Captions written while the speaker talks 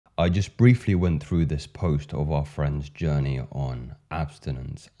I just briefly went through this post of our friend's journey on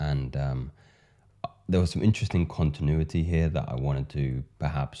abstinence, and there was some interesting continuity here that I wanted to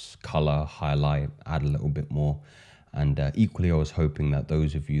perhaps color, highlight, add a little bit more. And equally, I was hoping that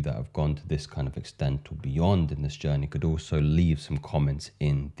those of you that have gone to this kind of extent or beyond in this journey could also leave some comments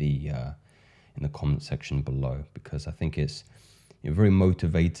in the comment section below, because I think it's very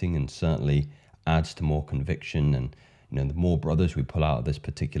motivating and certainly adds to more conviction. And the more brothers we pull out of this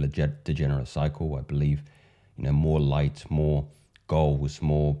particular degenerate cycle, I believe more light, more goals,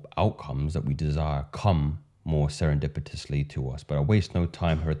 more outcomes that we desire come more serendipitously to us. But I waste no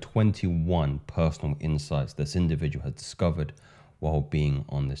time. Here are 21 personal insights this individual has discovered while being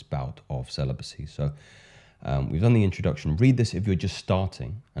on this bout of celibacy. So we've done the introduction. Read this if you're just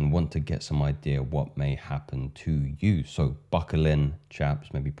starting and want to get some idea what may happen to you. So buckle in,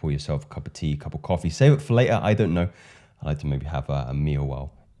 chaps. Maybe pour yourself a cup of tea, a cup of coffee. Save it for later. I don't know. I like to maybe have a meal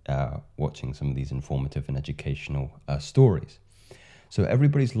while watching some of these informative and educational stories. So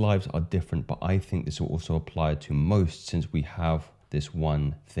everybody's lives are different, but I think this will also apply to most, since we have this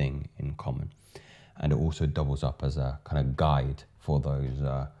one thing in common. And it also doubles up as a kind of guide for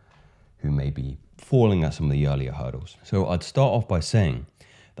those who may be falling at some of the earlier hurdles. So I'd start off by saying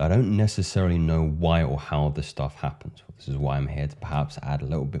that I don't necessarily know why or how this stuff happens. This is why I'm here to perhaps add a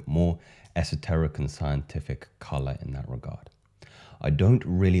little bit more esoteric and scientific color in that regard. I don't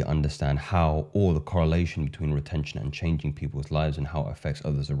really understand how, or the correlation between retention and changing people's lives and how it affects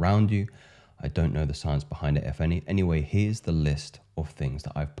others around you. I don't know the science behind it, if any. Anyway, here's the list of things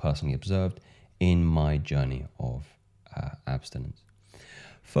that I've personally observed in my journey of abstinence.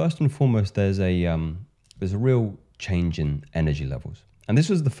 First and foremost, there's a real change in energy levels. And this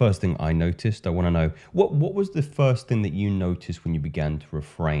was the first thing I noticed. I want to know, what was the first thing that you noticed when you began to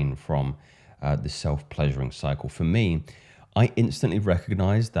refrain from the self-pleasuring cycle? For me, I instantly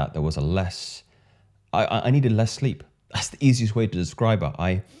recognized that there was I needed less sleep. That's the easiest way to describe it.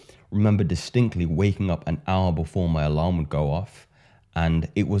 I remember distinctly waking up an hour before my alarm would go off, and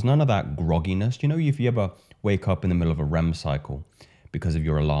it was none of that grogginess. If you ever wake up in the middle of a REM cycle because of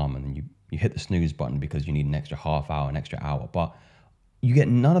your alarm, and you hit the snooze button because you need an extra half hour, an extra hour, but you get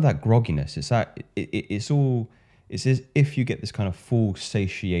none of that grogginess. It's as if you get this kind of full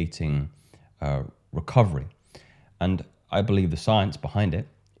satiating recovery. And I believe the science behind it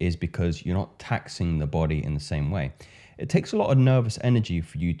is because you're not taxing the body in the same way. It takes a lot of nervous energy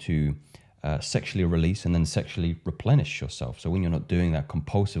for you to sexually release and then sexually replenish yourself. So when you're not doing that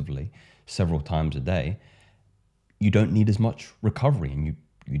compulsively several times a day, you don't need as much recovery and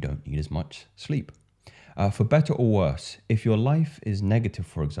you don't need as much sleep. For better or worse, if your life is negative,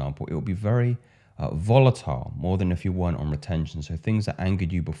 for example, it will be very volatile, more than if you weren't on retention. So things that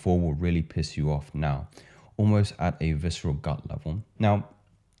angered you before will really piss you off now, almost at a visceral gut level. Now,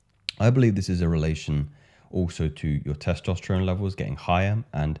 I believe this is a relation also to your testosterone levels getting higher.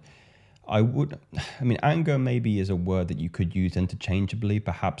 And anger maybe is a word that you could use interchangeably.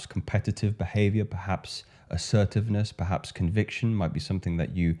 Perhaps competitive behavior, perhaps assertiveness, perhaps conviction might be something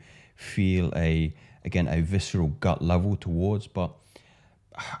that you feel a visceral gut level towards. But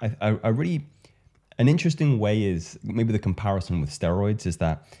an interesting way is maybe the comparison with steroids is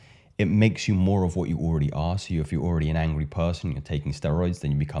that it makes you more of what you already are. So if you're already an angry person, you're taking steroids,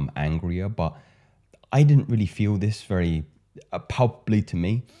 then you become angrier. But I didn't really feel this very palpably to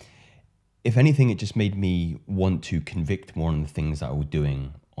me. If anything, it just made me want to convict more on the things that I was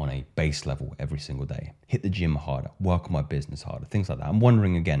doing on a base level every single day. Hit the gym harder, work on my business harder, things like that. I'm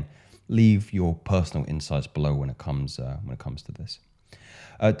wondering again, leave your personal insights below when it comes to this.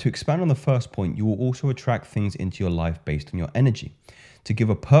 To expand on the first point, you will also attract things into your life based on your energy. To give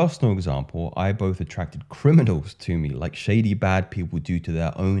a personal example, I both attracted criminals to me like shady bad people do to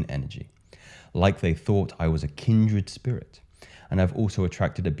their own energy, like they thought I was a kindred spirit. And I've also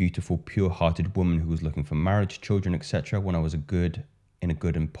attracted a beautiful, pure-hearted woman who was looking for marriage, children, etc. when I was in a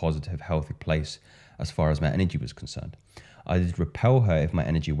good and positive, healthy place as far as my energy was concerned. I did repel her if my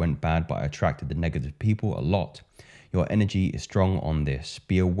energy went bad, but I attracted the negative people a lot. Your energy is strong on this.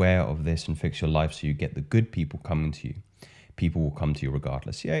 Be aware of this and fix your life so you get the good people coming to you. People will come to you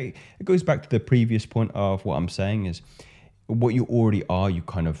regardless. Yeah, it goes back to the previous point of what I'm saying is what you already are, you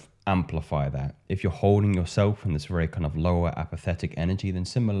kind of amplify that. If you're holding yourself in this very kind of lower apathetic energy, then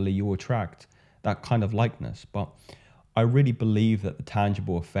similarly you will attract that kind of likeness. But I really believe that the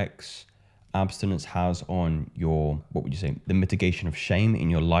tangible effects abstinence has on your, the mitigation of shame in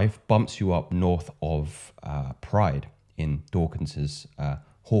your life bumps you up north of pride in Hawkins's,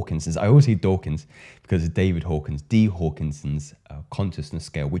 I always say Dawkins because it's David Hawkins, D. Hawkinson's consciousness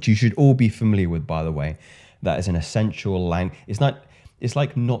scale, which you should all be familiar with, by the way. That is an essential language. It's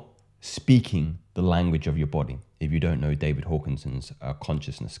like not speaking the language of your body, if you don't know David Hawkinson's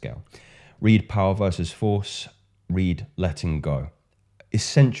consciousness scale. Read Power versus Force, read Letting Go.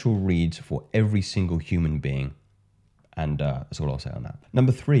 Essential reads for every single human being. And that's all I'll say on that.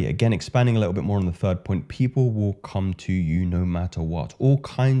 Number 3, again, expanding a little bit more on the third point, people will come to you no matter what. All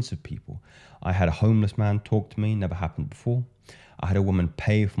kinds of people. I had a homeless man talk to me, never happened before. I had a woman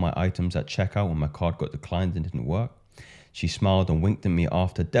pay for my items at checkout when my card got declined and didn't work. She smiled and winked at me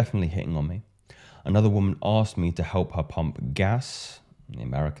after, definitely hitting on me. Another woman asked me to help her pump gas. The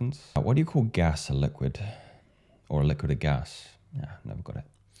Americans. What do you call gas, a liquid? Or a liquid a gas? Yeah, never got it.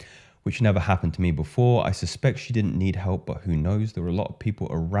 Which never happened to me before. I suspect she didn't need help, but who knows? There were a lot of people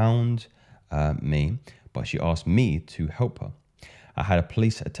around me, but she asked me to help her. I had a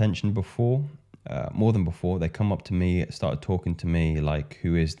police attention before, more than before. They come up to me, started talking to me like,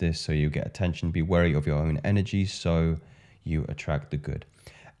 who is this? So you get attention. Be wary of your own energy so you attract the good.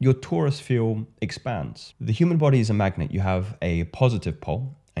 Your torus field expands. The human body is a magnet. You have a positive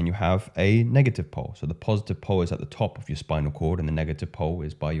pole and you have a negative pole. So the positive pole is at the top of your spinal cord and the negative pole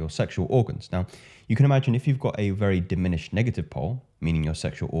is by your sexual organs. Now, you can imagine if you've got a very diminished negative pole, meaning your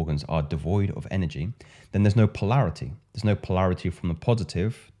sexual organs are devoid of energy, then there's no polarity. There's no polarity from the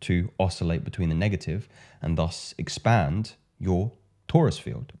positive to oscillate between the negative and thus expand your torus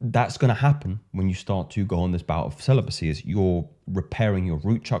field. That's going to happen when you start to go on this bout of celibacy, as you're repairing your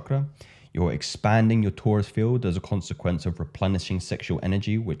root chakra. You're expanding your torus field as a consequence of replenishing sexual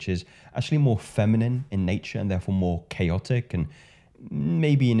energy, which is actually more feminine in nature and therefore more chaotic. And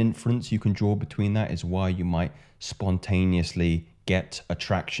maybe an inference you can draw between that is why you might spontaneously get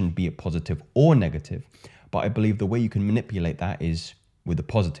attraction, be it positive or negative. But I believe the way you can manipulate that is with the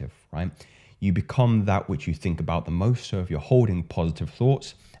positive, right? You become that which you think about the most. So if you're holding positive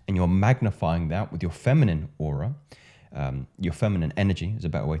thoughts and you're magnifying that with your feminine aura, your feminine energy is a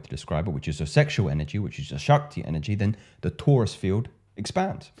better way to describe it, which is a sexual energy, which is a Shakti energy, then the torus field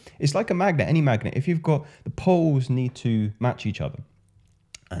expands. It's like a magnet, any magnet. If you've got, the poles need to match each other.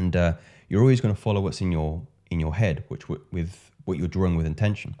 And you're always going to follow what's in your head, which with what you're drawing with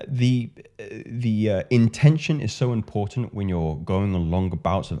intention. The intention is so important when you're going on longer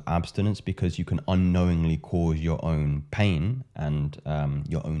bouts of abstinence, because you can unknowingly cause your own pain and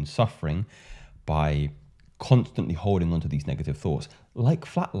your own suffering by constantly holding onto these negative thoughts. Like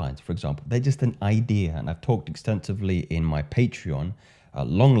flatlines, for example, they're just an idea. And I've talked extensively in my Patreon,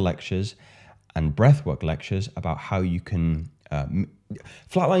 long lectures and breathwork lectures about how you can...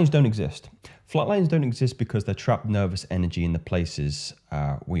 flatlines don't exist. Flatlines don't exist because they're trapped nervous energy in the places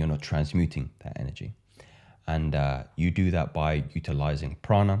where you're not transmuting that energy. And you do that by utilizing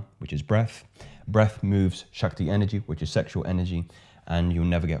prana, which is breath. Breath moves Shakti energy, which is sexual energy, and you'll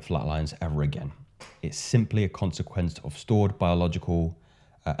never get flatlines ever again. It's simply a consequence of stored biological,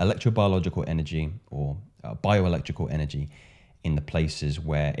 electrobiological energy or bioelectrical energy in the places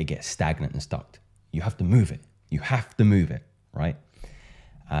where it gets stagnant and stuck. You have to move it. You have to move it, right?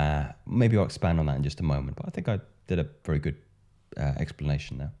 Maybe I'll expand on that in just a moment, but I think I did a very good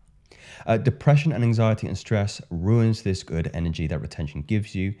explanation there. Depression and anxiety and stress ruins this good energy that retention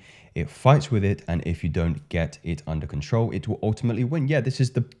gives you. It fights with it, and if you don't get it under control, it will ultimately win. Yeah, this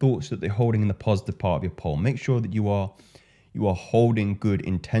is the thoughts that they're holding in the positive part of your pole. Make sure that you are holding good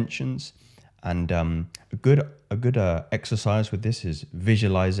intentions, and a good exercise with this is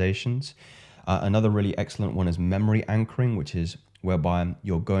visualizations. Another really excellent one is memory anchoring, which is whereby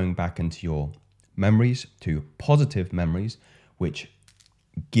you're going back into your memories, to positive memories, which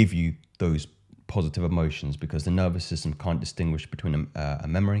give you those positive emotions, because the nervous system can't distinguish between a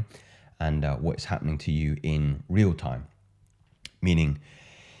memory and what's happening to you in real time. Meaning,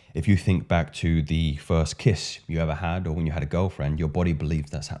 if you think back to the first kiss you ever had, or when you had a girlfriend, your body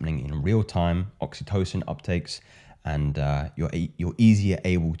believes that's happening in real time. Oxytocin uptakes, and you're easier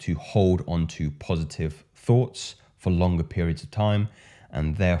able to hold on to positive thoughts for longer periods of time,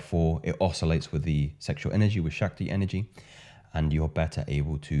 and therefore it oscillates with the sexual energy, with Shakti energy, and you're better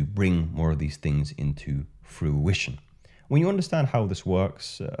able to bring more of these things into fruition. When you understand how this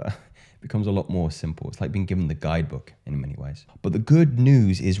works, it becomes a lot more simple. It's like being given the guidebook in many ways. But the good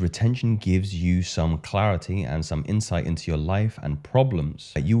news is retention gives you some clarity and some insight into your life and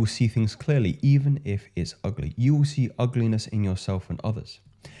problems. You will see things clearly, even if it's ugly. You will see ugliness in yourself and others.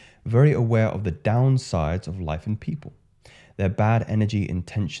 Very aware of the downsides of life and people. Their bad energy,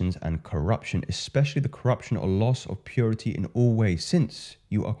 intentions, and corruption, especially the corruption or loss of purity in all ways, since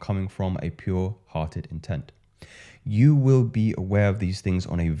you are coming from a pure-hearted intent. You will be aware of these things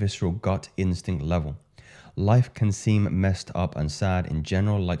on a visceral gut instinct level. Life can seem messed up and sad in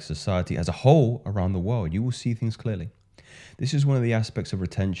general, like society as a whole around the world. You will see things clearly. This is one of the aspects of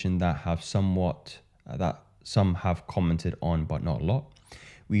retention that have somewhat, that some have commented on, but not a lot.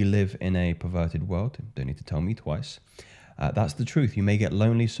 We live in a perverted world. Don't need to tell me twice. That's the truth. You may get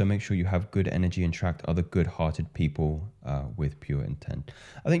lonely, so make sure you have good energy and attract other good-hearted people with pure intent.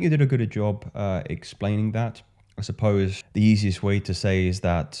 I think you did a good job explaining that. I suppose the easiest way to say is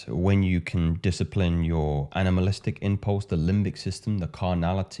that when you can discipline your animalistic impulse, the limbic system, the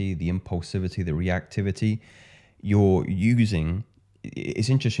carnality, the impulsivity, the reactivity, you're using, it's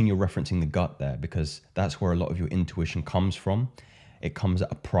interesting you're referencing the gut there, because that's where a lot of your intuition comes from. It comes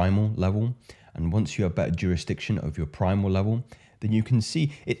at a primal level. And once you have better jurisdiction of your primal level, then you can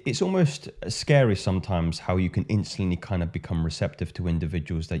see, it's almost scary sometimes how you can instantly kind of become receptive to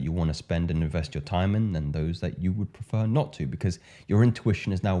individuals that you want to spend and invest your time in, and those that you would prefer not to, because your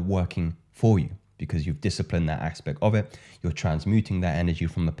intuition is now working for you, because you've disciplined that aspect of it. You're transmuting that energy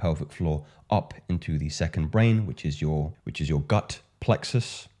from the pelvic floor up into the second brain, which is your gut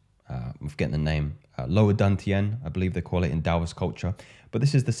plexus. I'm forgetting the name, lower dantian, I believe they call it in Taoist culture. But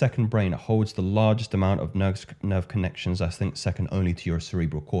this is the second brain. It holds the largest amount of nerve connections, I think second only to your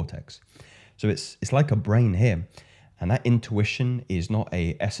cerebral cortex. So it's like a brain here. And that intuition is not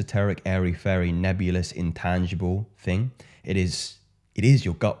a esoteric, airy-fairy, nebulous, intangible thing. It is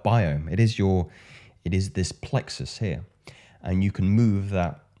your gut biome. It is this plexus here. And you can move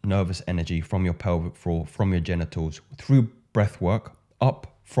that nervous energy from your pelvic floor, from your genitals, through breath work,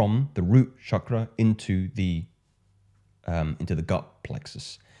 up from the root chakra into the gut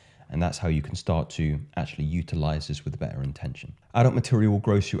plexus. And that's how you can start to actually utilize this with better intention. Adult material will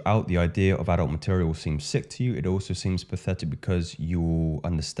gross you out. The idea of adult material seems sick to you. It also seems pathetic because you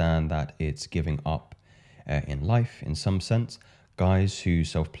understand that it's giving up in life in some sense. Guys who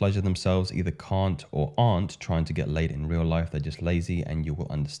self-pleasure themselves either can't or aren't trying to get laid in real life. They're just lazy, and you will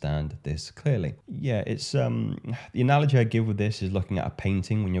understand this clearly. Yeah, it's the analogy I give with this is looking at a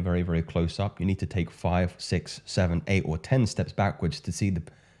painting when you're very, very close up. You need to take 5, 6, 7, 8, or 10 steps backwards to see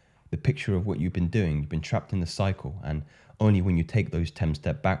the picture of what you've been doing. You've been trapped in the cycle, and only when you take those 10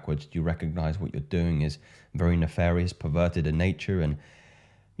 steps backwards do you recognize what you're doing is very nefarious, perverted in nature, and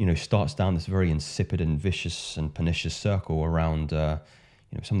starts down this very insipid and vicious and pernicious circle around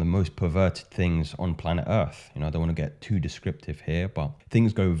some of the most perverted things on planet Earth. I don't want to get too descriptive here, but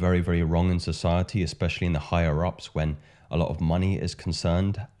things go very, very wrong in society, especially in the higher ups when a lot of money is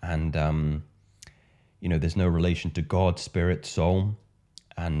concerned, and there's no relation to God, spirit, soul,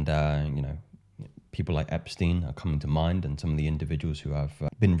 and people like Epstein are coming to mind, and some of the individuals who have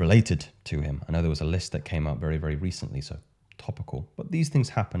been related to him. I know there was a list that came out very, very recently, so topical. But these things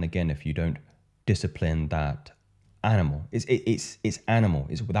happen again if you don't discipline that animal. It's animal.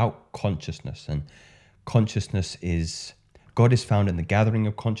 It's without consciousness, and consciousness is, God is found in the gathering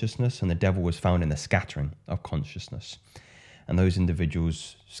of consciousness, and the devil was found in the scattering of consciousness. And those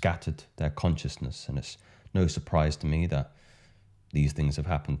individuals scattered their consciousness, and it's no surprise to me that these things have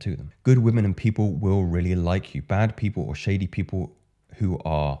happened to them. Good women and people will really like you. Bad people or shady people who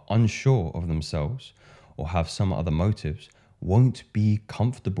are unsure of themselves or have some other motives won't be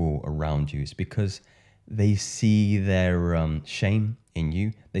comfortable around you. It's because they see their shame in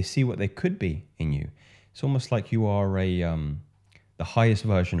you. They see what they could be in you. It's almost like you are the highest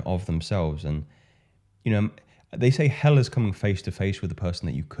version of themselves. And, they say hell is coming face to face with the person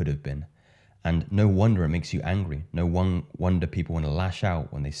that you could have been. And no wonder it makes you angry. No wonder people want to lash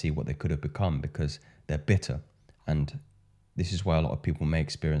out when they see what they could have become, because they're bitter. And this is why a lot of people may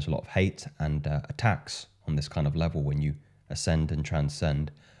experience a lot of hate and attacks on this kind of level when you ascend and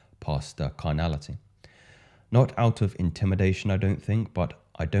transcend past carnality. Not out of intimidation, I don't think, but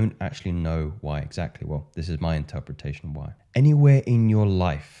I don't actually know why exactly. Well, this is my interpretation why. Anywhere in your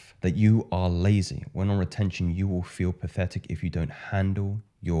life that you are lazy, when on retention, you will feel pathetic if you don't handle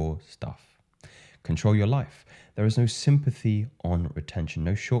your stuff. Control your life. There is no sympathy on retention,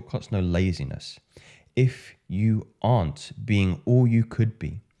 no shortcuts, no laziness. If you aren't being all you could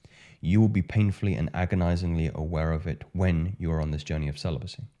be, you will be painfully and agonizingly aware of it when you are on this journey of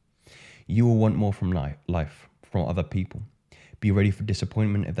celibacy. You will want more from life, from other people. Be ready for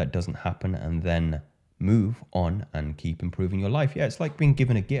disappointment if that doesn't happen, and then move on and keep improving your life. Yeah, it's like being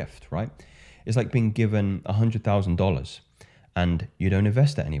given a gift, right? It's like being given $100,000 and you don't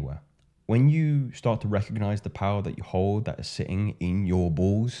invest it anywhere. When you start to recognize the power that you hold that is sitting in your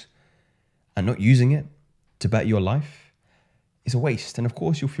balls and not using it to better your life, it's a waste. And of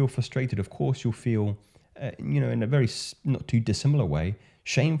course you'll feel frustrated. Of course you'll feel, in a very not too dissimilar way,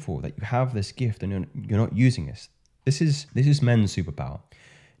 shameful that you have this gift and you're not using it. This is men's superpower.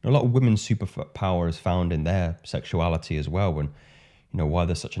 A lot of women's superpower is found in their sexuality as well. When, why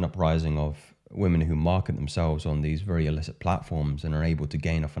there's such an uprising of women who market themselves on these very illicit platforms and are able to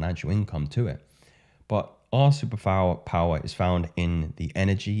gain a financial income to it. But our superpower is found in the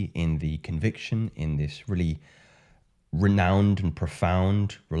energy, in the conviction, in this really renowned and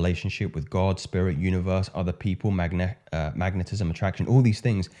profound relationship with God, spirit, universe, other people, magnetism, attraction, all these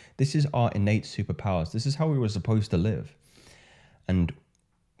things. This is our innate superpowers. This is how we were supposed to live. And,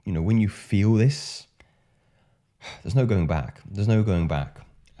 when you feel this, there's no going back. There's no going back.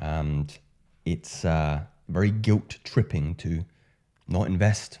 And it's very guilt-tripping to not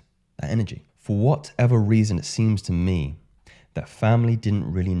invest that energy. For whatever reason, it seems to me that family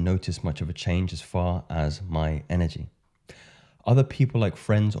didn't really notice much of a change as far as my energy. Other people like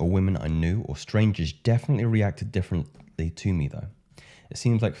friends or women I knew or strangers definitely reacted differently to me though. It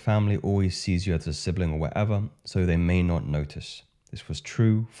seems like family always sees you as a sibling or whatever, so they may not notice. This was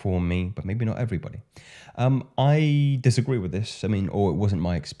true for me, but maybe not everybody. I disagree with this. Or it wasn't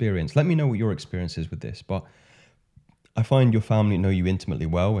my experience. Let me know what your experience is with this. But I find your family know you intimately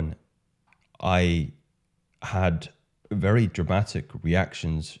well, and I had very dramatic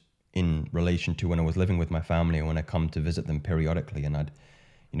reactions in relation to when I was living with my family and when I come to visit them periodically, and I'd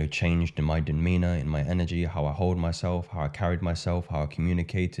changed in my demeanor, in my energy, how I hold myself, how I carried myself, how I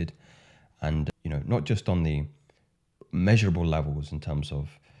communicated, and not just on the measurable levels in terms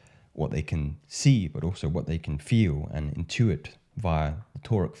of what they can see, but also what they can feel and intuit via the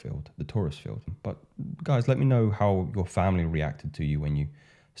Taurus field. But guys, let me know how your family reacted to you when you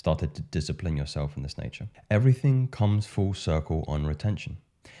started to discipline yourself in this nature. Everything comes full circle on retention.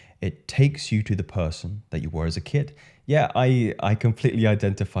 It takes you to the person that you were as a kid. Yeah, I completely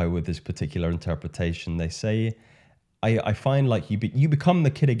identify with this particular interpretation. They say, I find like you become the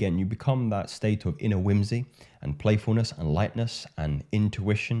kid again. You become that state of inner whimsy and playfulness and lightness and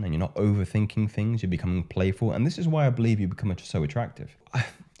intuition, and you're not overthinking things. You're becoming playful. And this is why I believe you become so attractive.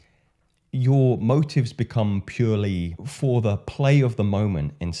 Your motives become purely for the play of the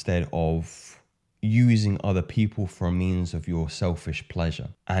moment instead of using other people for a means of your selfish pleasure.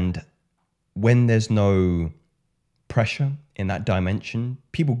 And when there's no pressure in that dimension,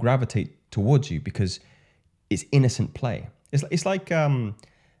 people gravitate towards you because it's innocent play. It's like, again,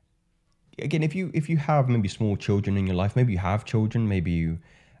 if you have maybe small children in your life, maybe you have children, maybe you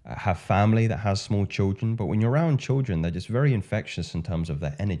have family that has small children, but when you're around children, they're just very infectious in terms of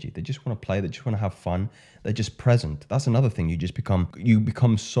their energy. They just want to play, they just want to have fun, they're just present. That's another thing. You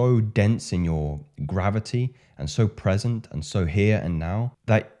become so dense in your gravity and so present and so here and now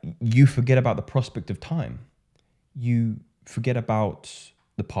that you forget about the prospect of time. You forget about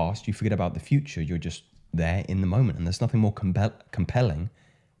the past, you forget about the future. You're just there in the moment, and there's nothing more compelling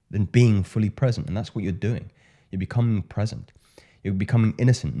than being fully present. And that's what you're doing. You're becoming present. You're becoming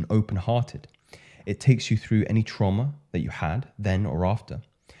innocent and open-hearted. It takes you through any trauma that you had then or after.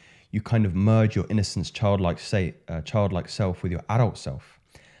 You kind of merge your innocence, childlike self with your adult self.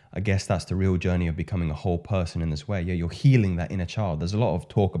 I guess that's the real journey of becoming a whole person in this way. Yeah, you're healing that inner child. There's a lot of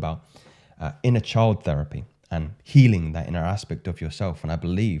talk about inner child therapy and healing that inner aspect of yourself. And I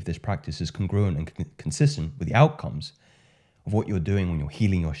believe this practice is congruent and consistent with the outcomes of what you're doing when you're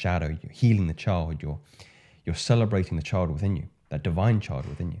healing your shadow, you're healing the child, you're celebrating the child within you, that divine child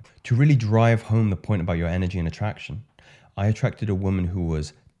within you. To really drive home the point about your energy and attraction, I attracted a woman who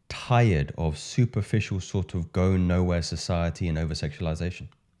was tired of superficial sort of go nowhere society and over-sexualization.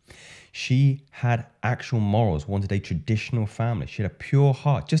 She had actual morals, wanted a traditional family. She had a pure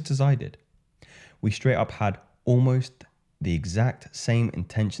heart, just as I did. We straight up had almost the exact same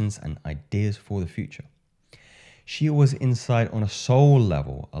intentions and ideas for the future. She was inside on a soul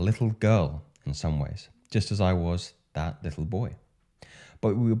level, a little girl in some ways, just as I was that little boy.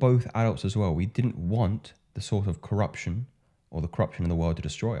 But we were both adults as well. We didn't want the sort of corruption or the corruption in the world to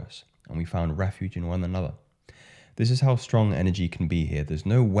destroy us, and we found refuge in one another. This is how strong energy can be here. There's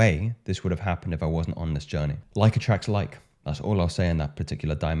no way this would have happened if I wasn't on this journey. Like attracts like. That's all I'll say in that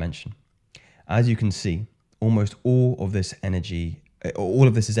particular dimension. As you can see, almost all of this is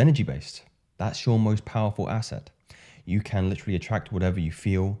energy-based. That's your most powerful asset. You can literally attract whatever you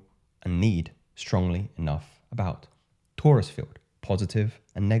feel and need strongly enough about. Taurus field, positive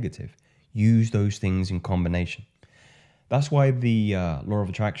and negative. Use those things in combination. That's why the law of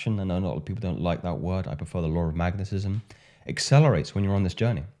attraction, and I know a lot of people don't like that word, I prefer the law of magnetism, accelerates when you're on this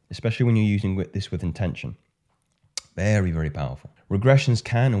journey, especially when you're using this with intention. Very, very powerful. Regressions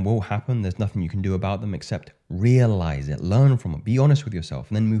can and will happen. There's nothing you can do about them except realize it, learn from it, be honest with yourself,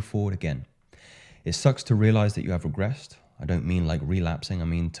 and then move forward again. It sucks to realize that you have regressed. I don't mean like relapsing, I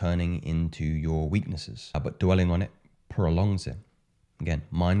mean turning into your weaknesses. But dwelling on it prolongs it. Again,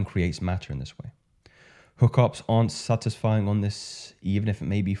 mind creates matter in this way. Hookups aren't satisfying on this, even if it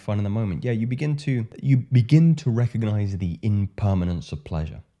may be fun in the moment. Yeah, you begin to recognize the impermanence of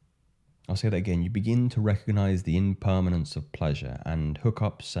pleasure. I'll say that again. You begin to recognize the impermanence of pleasure, and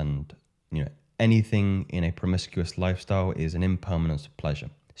hookups and anything in a promiscuous lifestyle is an impermanence of pleasure.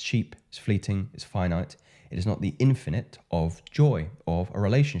 It's cheap, it's fleeting, it's finite. It is not the infinite of joy, of a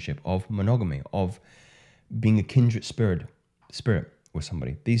relationship, of monogamy, of being a kindred spirit with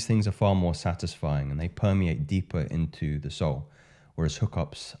somebody. These things are far more satisfying and they permeate deeper into the soul, whereas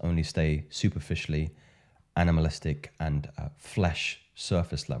hookups only stay superficially animalistic and flesh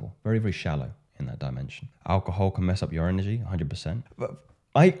surface level, very, very shallow in that dimension. Alcohol can mess up your energy 100%. But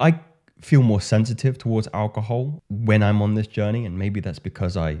I feel more sensitive towards alcohol when I'm on this journey, and maybe that's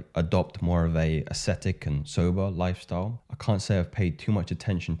because I adopt more of a ascetic and sober lifestyle. I can't say I've paid too much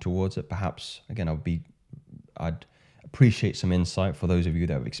attention towards it. Perhaps, again, I'd appreciate some insight for those of you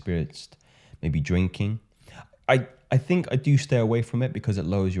that have experienced maybe drinking. I think I do stay away from it because it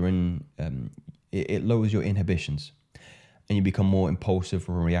lowers your it lowers your inhibitions, and you become more impulsive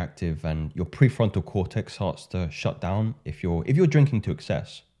or reactive, and your prefrontal cortex starts to shut down if you're drinking to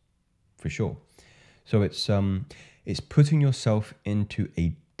excess, for sure. So it's putting yourself into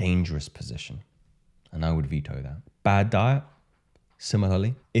a dangerous position, and I would veto that. Bad diet,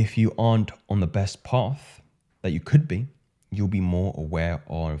 similarly, if you aren't on the best path that you could be, you'll be more aware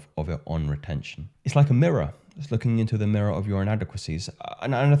of it on retention. It's like a mirror. It's looking into the mirror of your inadequacies.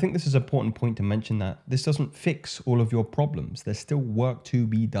 And I think this is an important point to mention, that this doesn't fix all of your problems. There's still work to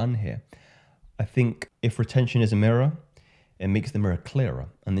be done here. I think if retention is a mirror, it makes the mirror clearer,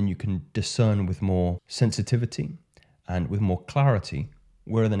 and then you can discern with more sensitivity and with more clarity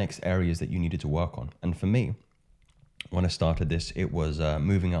where are the next areas that you needed to work on. And for me, when I started this, it was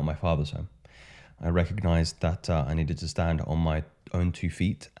moving out my father's home. I recognized that I needed to stand on my own 2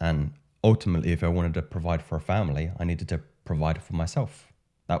 feet, and ultimately, if I wanted to provide for a family, I needed to provide for myself.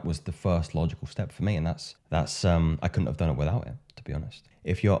 That was the first logical step for me, and that's I couldn't have done it without it, to be honest.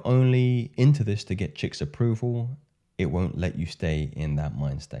 If you're only into this to get chicks' approval, it won't let you stay in that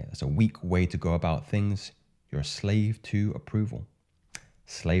mind state. That's a weak way to go about things. You're a slave to approval,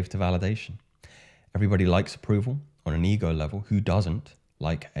 slave to validation. Everybody likes approval on an ego level. Who doesn't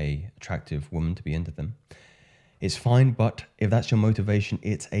like a attractive woman to be into them? It's fine, but if that's your motivation,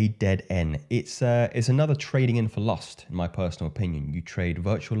 it's a dead end. It's another trading in for lust, in my personal opinion. You trade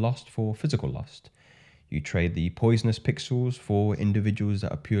virtual lust for physical lust. You trade the poisonous pixels for individuals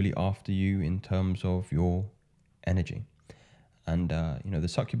that are purely after you in terms of your energy. And the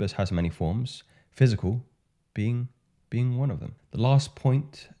succubus has many forms, physical being one of them. The last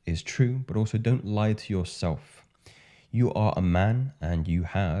point is true, but also don't lie to yourself. You are a man and you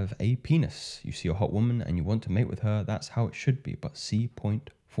have a penis. You see a hot woman and you want to mate with her. That's how it should be. But see point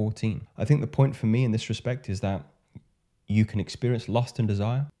 14. I think the point for me in this respect is that you can experience lust and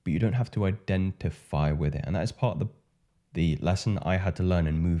desire, but you don't have to identify with it. And that is part of the lesson I had to learn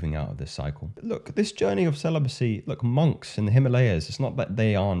in moving out of this cycle. Look, this journey of celibacy, look, monks in the Himalayas, it's not that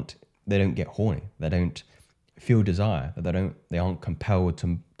they don't get horny. They don't feel desire, that they aren't compelled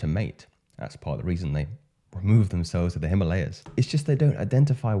to mate. That's part of the reason they remove themselves to the Himalayas. It's just they don't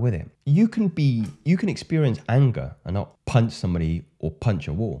identify with it. You can experience anger and not punch somebody or punch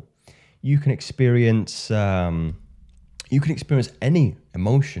a wall. You can experience any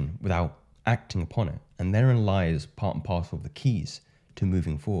emotion without acting upon it. And therein lies part and parcel of the keys to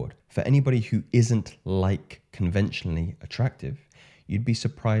moving forward. For anybody who isn't like conventionally attractive, you'd be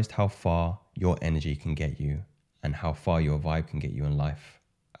surprised how far your energy can get you and how far your vibe can get you in life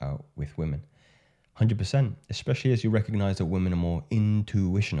with women. 100%, especially as you recognize that women are more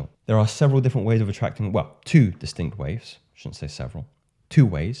intuitional. There are several different ways of attracting, 2 distinct ways, I shouldn't say several, 2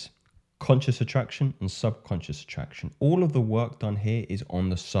 ways, conscious attraction and subconscious attraction. All of the work done here is on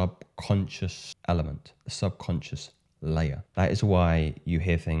the subconscious element, the subconscious layer. That is why you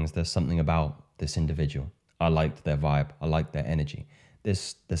hear things, there's something about this individual. I liked their vibe, I liked their energy.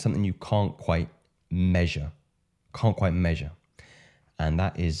 There's something you can't quite measure. And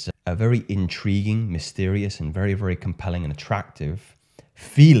that is a very intriguing, mysterious, and very, very compelling and attractive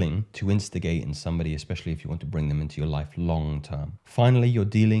feeling to instigate in somebody, especially if you want to bring them into your life long term. Finally, you're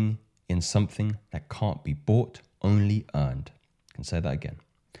dealing in something that can't be bought, only earned. I can say that again.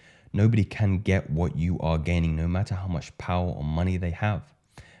 Nobody can get what you are gaining, no matter how much power or money they have.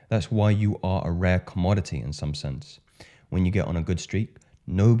 That's why you are a rare commodity in some sense. When you get on a good streak,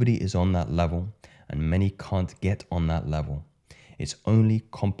 nobody is on that level, and many can't get on that level. It's only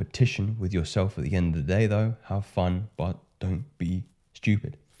competition with yourself at the end of the day, though. Have fun, but don't be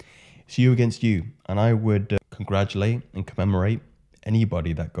stupid. It's you against you. And I would congratulate and commemorate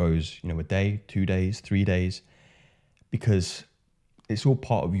anybody that goes, a day, 2 days, 3 days, because it's all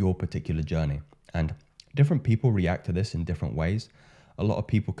part of your particular journey. And different people react to this in different ways. A lot of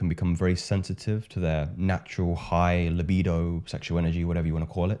people can become very sensitive to their natural high libido, sexual energy, whatever you want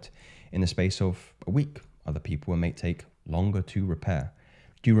to call it, in the space of a week. Other people may take longer to repair.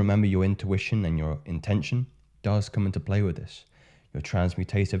 Do you remember your intuition and your intention does come into play with this? Your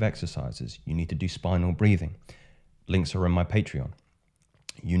transmutative exercises. You need to do spinal breathing. Links are in my Patreon.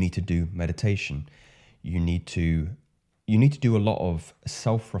 You need to do meditation. You need to do a lot of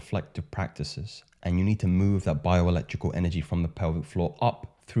self-reflective practices, and you need to move that bioelectrical energy from the pelvic floor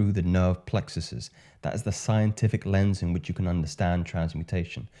up through the nerve plexuses. That is the scientific lens in which you can understand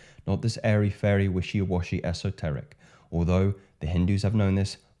transmutation, not this airy-fairy, wishy-washy esoteric, although the Hindus have known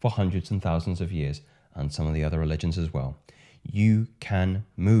this for hundreds and thousands of years, and some of the other religions as well. You can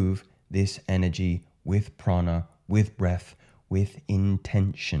move this energy with prana, with breath, with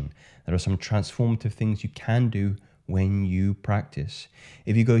intention. There are some transformative things you can do when you practice.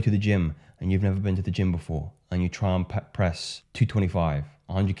 If you go to the gym and you've never been to the gym before and you try and press 225,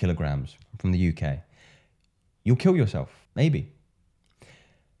 100 kilograms from the UK, you'll kill yourself, maybe.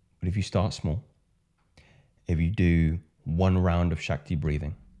 But if you start small, if you do 1 round of Shakti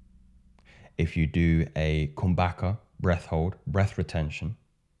breathing, if you do a Kumbhaka breath hold, breath retention,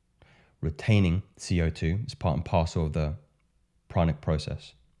 retaining CO2 is part and parcel of the pranic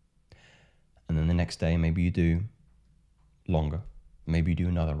process. And then the next day, maybe you do longer. Maybe you do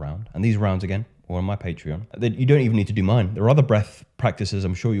another round. And these rounds, again, are on my Patreon. You don't even need to do mine. There are other breath practices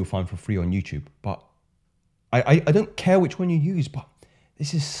I'm sure you'll find for free on YouTube. But I don't care which one you use, but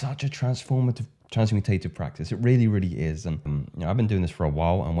this is such a transmutative practice. It really, really is. And I've been doing this for a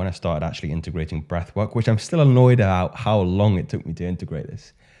while. And when I started actually integrating breath work, which I'm still annoyed about how long it took me to integrate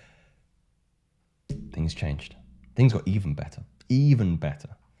this, things changed. Things got even better. Even better.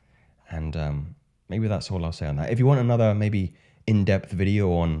 And maybe that's all I'll say on that. If you want another maybe in-depth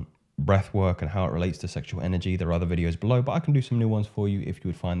video on breath work and how it relates to sexual energy, there are other videos below, but I can do some new ones for you if you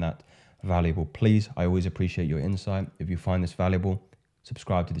would find that valuable. Please, I always appreciate your insight. If you find this valuable,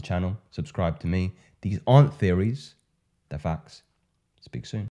 subscribe to the channel, subscribe to me. These aren't theories, they're facts. Speak soon.